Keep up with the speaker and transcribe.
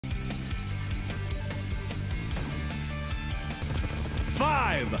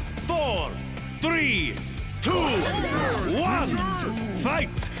5, 4, 3, 2, 1.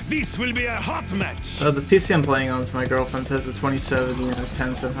 Fight! This will be a hot match. The PC I'm playing on is my girlfriend's, has a 2070 and a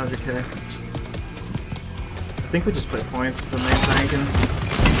 10700K. I think we just play points as the main tanking.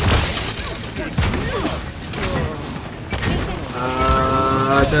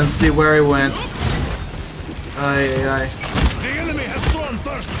 I didn't see where he went. Aye. The enemy has thrown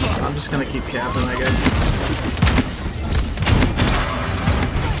first blood. I'm just gonna keep capping, I guess.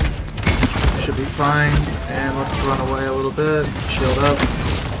 Should be fine. And let's run away a little bit. Shield up.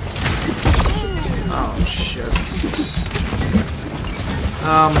 Oh shit.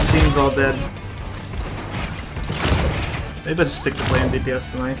 Oh, my team's all dead. Maybe I just stick to playing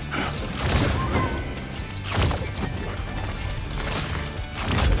DPS tonight.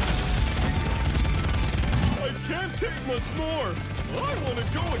 Take much more. I want to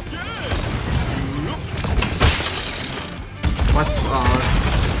go again. What? Oh, that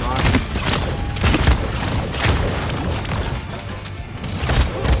sucks.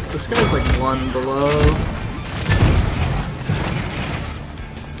 This guy's like one below.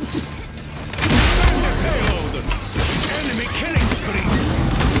 Enemy killing spree.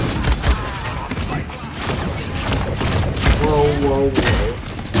 Whoa.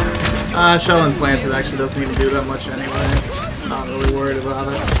 Shell Implanted actually doesn't even do that much anyway. Not really worried about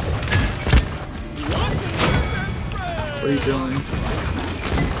it. What are you doing?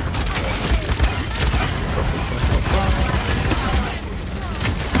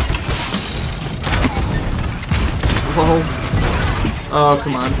 Whoa. Oh,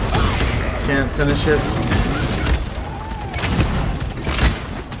 come on. Can't finish it.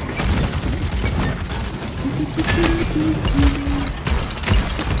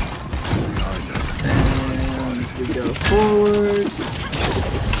 We go forward,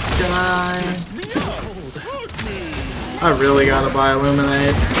 the sky. I really gotta buy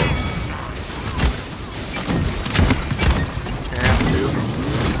Illuminate. Have to.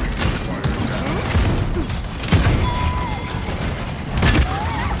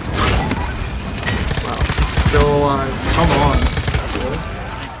 Wow, still alive. Come on.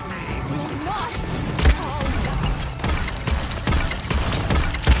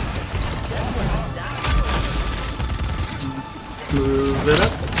 Move it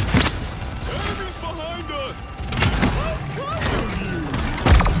up.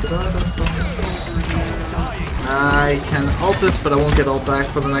 I can ult this, but I won't get ult back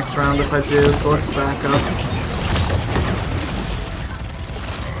for the next round if I do, so let's back up.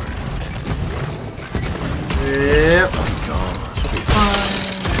 Yep. Should be fine.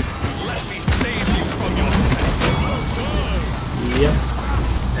 Yep.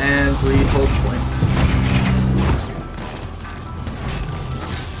 And we hold point.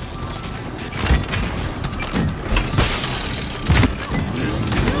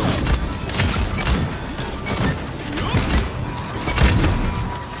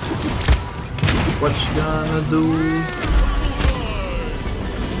 What you gonna do?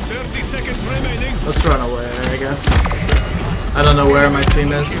 30 seconds remaining. Let's run away, I guess. I don't know where my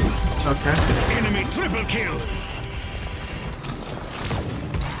team is. Okay. Enemy triple kill.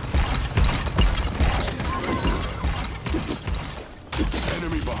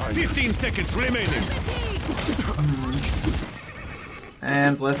 Enemy behind. 15 seconds remaining.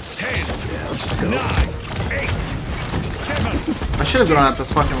 And let's. 10. Yeah, let's just go. 9, 8, 7. I should have gone at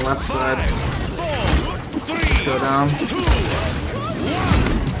this fucking left side. 4, 3, Go down. 2, 1.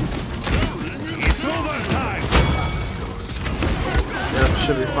 It's overtime. Yep,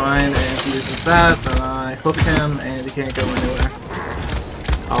 should be fine. And if he uses that, then I hook him and he can't go anywhere.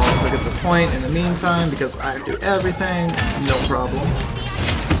 I'll also get the point in the meantime because I do everything, no problem.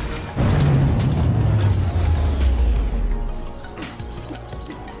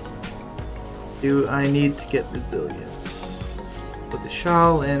 Do I need to get resilience? With the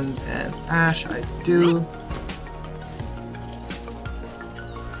Shawl and Ash, I do.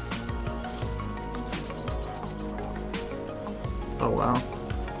 Oh wow.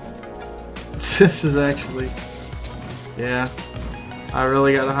 This is actually... Yeah. I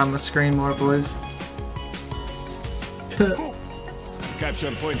really gotta hide my screen more, boys.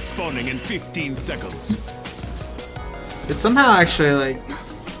 Capture point spawning in 15 seconds. It's somehow actually like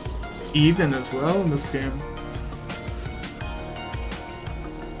even as well in this game.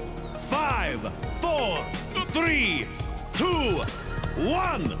 5, 4, 3, 2,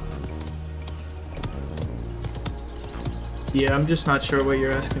 1. Yeah, I'm just not sure what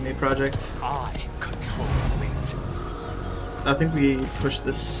you're asking me, Project. I control fate. I think we pushed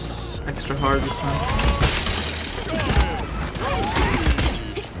this extra hard this time.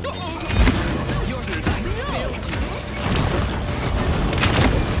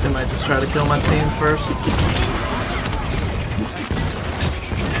 Let's try to kill my team first.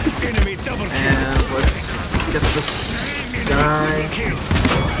 And let's just get this guy. Shield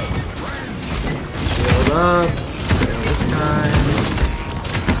up. Stay on this guy.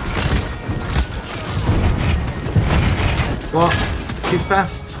 Well, too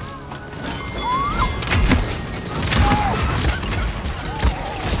fast.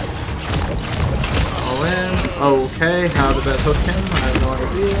 All in. Okay, how did that hook him? I have no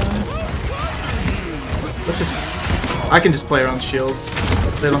idea. Let's just... I can just play around shields.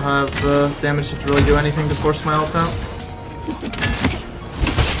 They don't have damage to really do anything to force my ult out.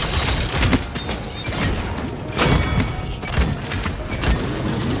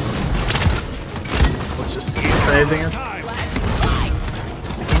 Let's just keep saving it.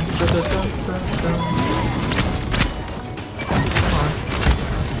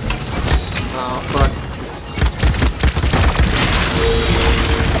 Oh, fuck.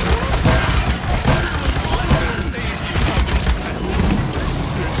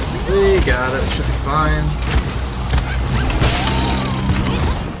 We got it, should be fine.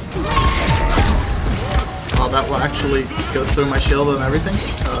 Oh, that will actually go through my shield and everything?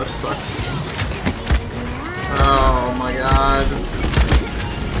 Oh, that sucks. Oh my god.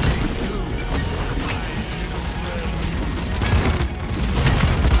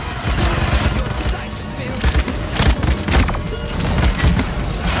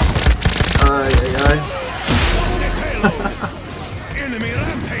 Enemy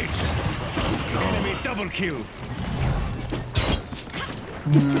rampage. Enemy double kill.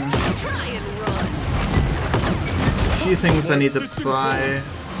 A few things I need to buy.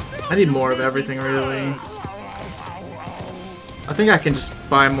 I need more of everything, really. I think I can just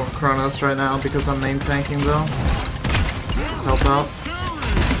buy more Chronos right now because I'm main tanking, though. Help out.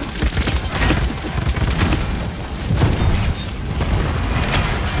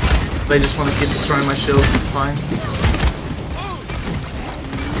 They just want to keep destroying my shields, it's fine.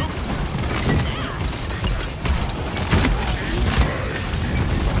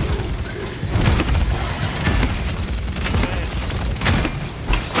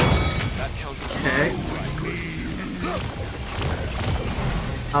 Okay.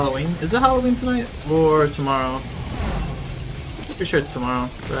 Halloween? Is it Halloween tonight? Or tomorrow? Pretty sure it's tomorrow,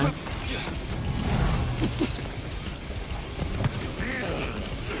 right?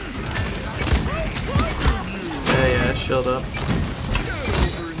 Yeah, shield up.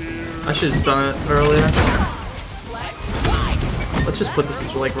 I should have done it earlier. Let's just put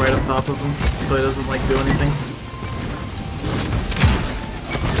this like right on top of him so he doesn't like do anything.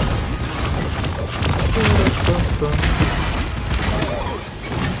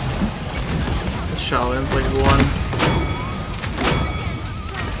 This Shaolin's like one.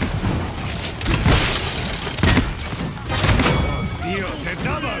 Dios, a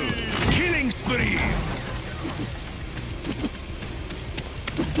double killing spree.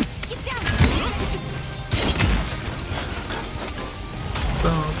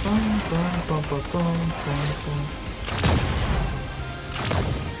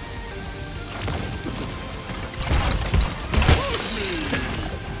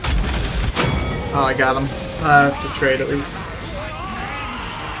 Oh, I got him. It's a trade at least.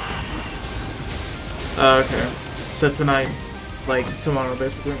 Okay. So tonight, like tomorrow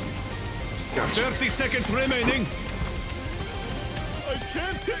basically. Gotcha. 30 seconds remaining. I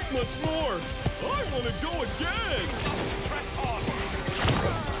can't take much more. I want to go again. Press on.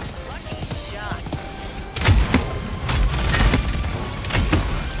 Lucky shot.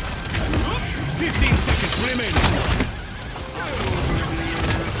 15 seconds remaining.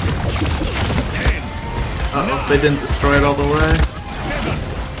 10. Uh-oh, they didn't destroy it all the way.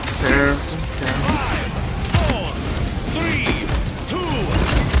 7. There. 6, 5, 4, 3, 2,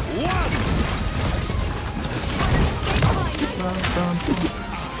 1.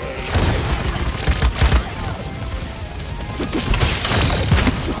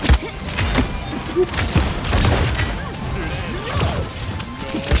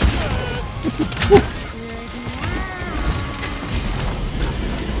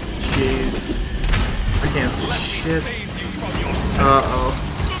 Jeez. I can't see shit. Uh-oh.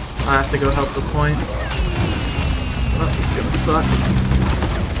 I have to go help the point. Oh, this is gonna suck.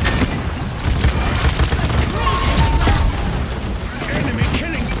 Enemy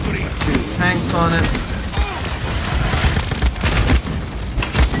killing spree. 2 tanks on it.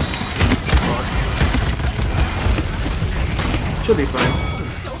 Fuck. Should be fine.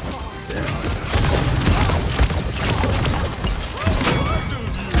 Yeah.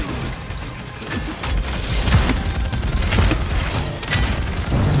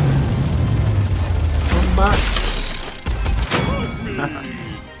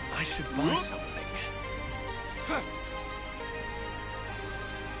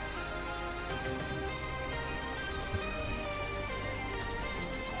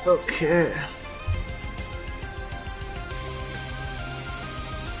 Okay.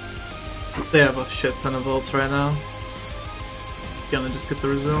 They have a shit ton of ults right now. Gonna just get the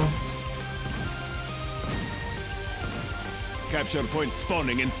result. Capture point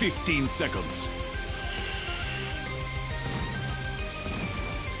spawning in 15 seconds.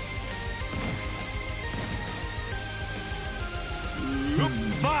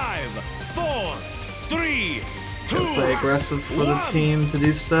 Five, four, three, two. Play aggressive for the team to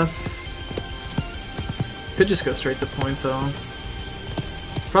do stuff. Could just go straight to point though.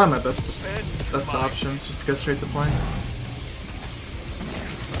 It's probably my best option, just to go straight to point.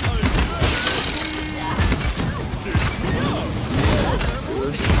 Let's do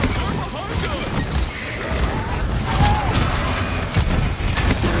this.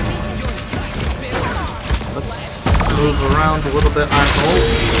 Let's move around a little bit, I hope.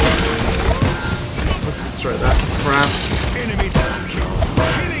 Let's destroy that crap. Enemy killing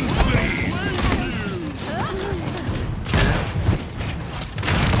spree.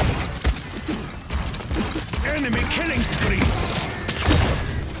 Enemy killing spree.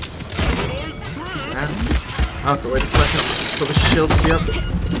 I'll have to wait a second for the shield to be up.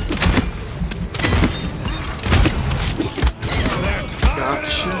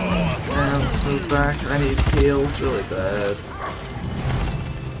 Gotcha. And let's move back. I need heals really bad.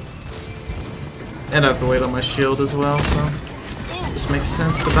 And I have to wait on my shield as well, so just makes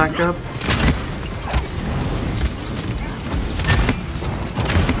sense to back up.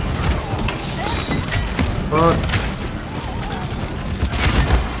 But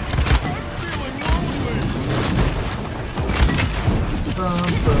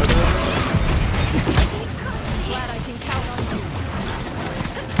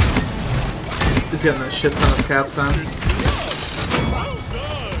he's getting a shit ton of cap time.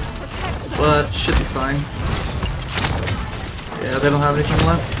 But should be fine. Yeah, they don't have anything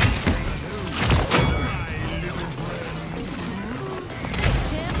left.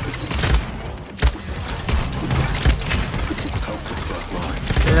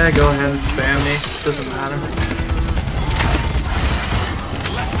 Yeah, go ahead and spam me. Doesn't matter.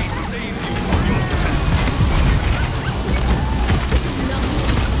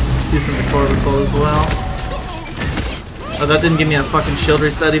 Using the core of the soul as well. Oh, that didn't give me a fucking shield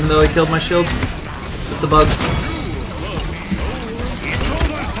reset even though I killed my shield. It's a bug.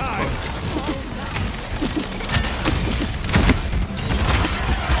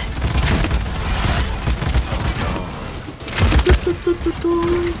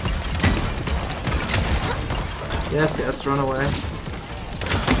 Yes, yes, run away.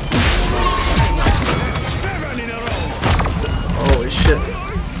 Holy shit.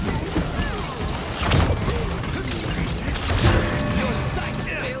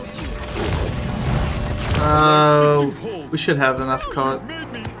 We should have enough caught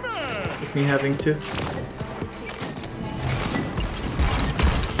with me having to. Oops,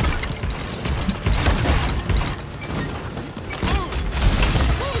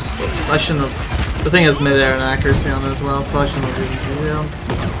 I shouldn't have. The thing is mid-air and accuracy on it as well, so I shouldn't have even do that.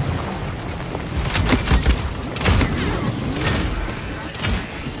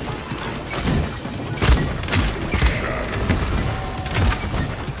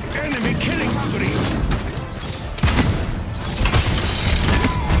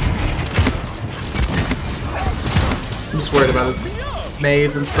 Worried about his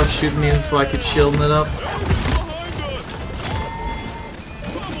Mave and stuff shooting me, so I keep shielding it up.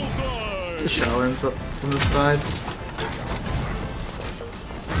 The shell ends up from the side.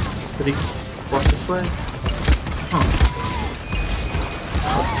 Did he walk this way? Huh.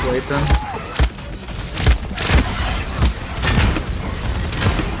 I'll just wait then.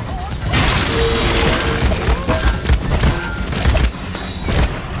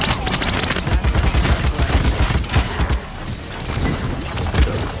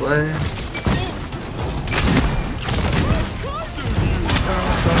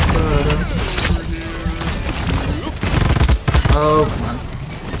 Oh, come on.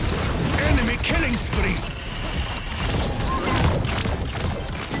 Enemy killing spree.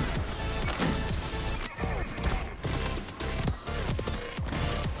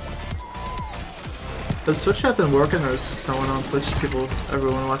 Has Switch app been working, or is just no one on Twitch?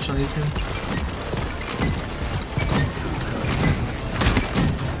 Everyone watch on YouTube?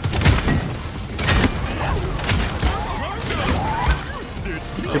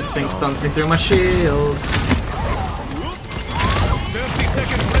 Stupid thing stuns me through my shield. 30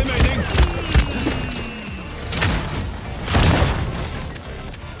 seconds remaining.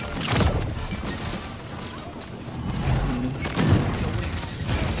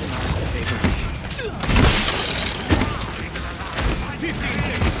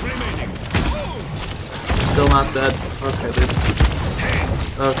 still not dead. Okay, dude.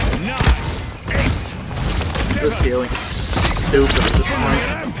 Okay. 9, 8, This healing is stupid at this point.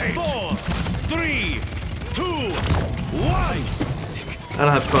 4, 3, 2, 1. I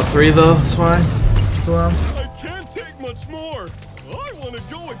don't have +3 though, that's why. As well. I can't take much more. I want to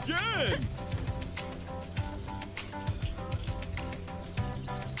go again.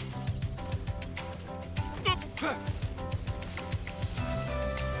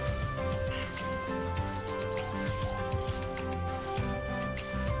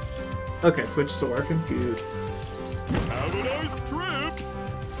 Okay, Twitch still working. Good. Have a nice trip.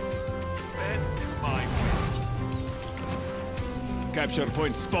 Capture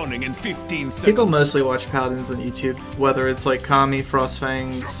point spawning in 15 seconds. People mostly watch Paladins on YouTube, whether it's like Kami,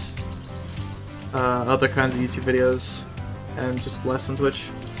 Frostfangs, other kinds of YouTube videos, and just less on Twitch.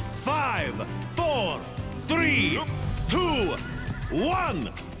 5, 4, 3, 2,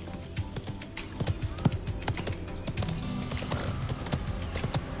 1.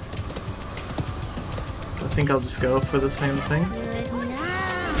 I think I'll just go for the same thing.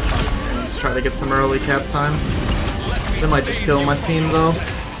 Just try to get some early cap time. They might just kill my team though.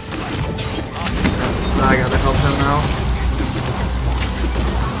 I gotta help him out.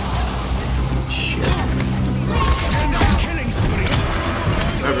 Shit.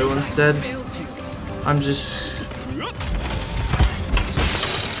 Everyone's dead. I'm just...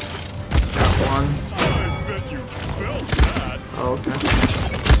 Got one. I bet you felt that. Oh, okay.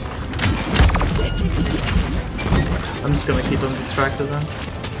 I'm just gonna keep him distracted then.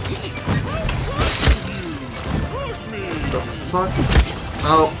 The fuck?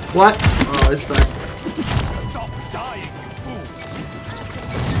 Oh, what? Oh, it's back. Stop dying, fools.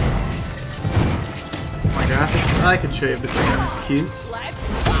 My graphics? I can show you between cues.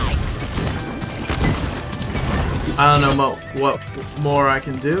 I don't know what more I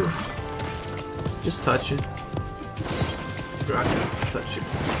can do. Just touch it. Graphics to touch it.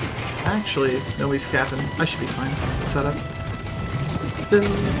 Actually, nobody's capping. I should be fine. Set up.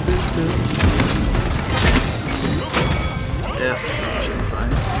 Yeah, should be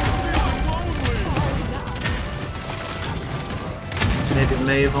fine. Maybe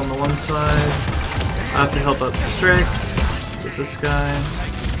Maeve on the one side. I have to help out the Strix with this guy.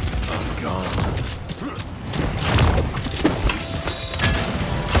 Oh god.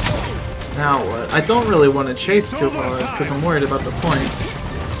 Now what? I don't really want to chase too hard because I'm worried about the point.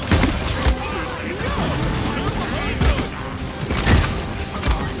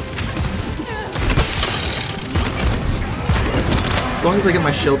 As long as I get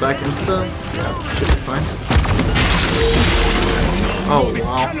my shield back and stuff, yeah, should be fine. Oh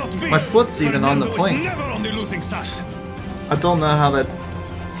wow. My foot's even on the point. I don't know how that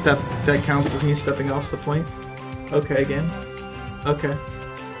counts as me stepping off the point. Okay, again. Okay.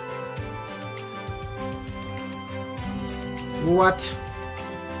 What?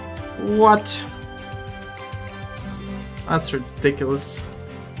 What? That's ridiculous.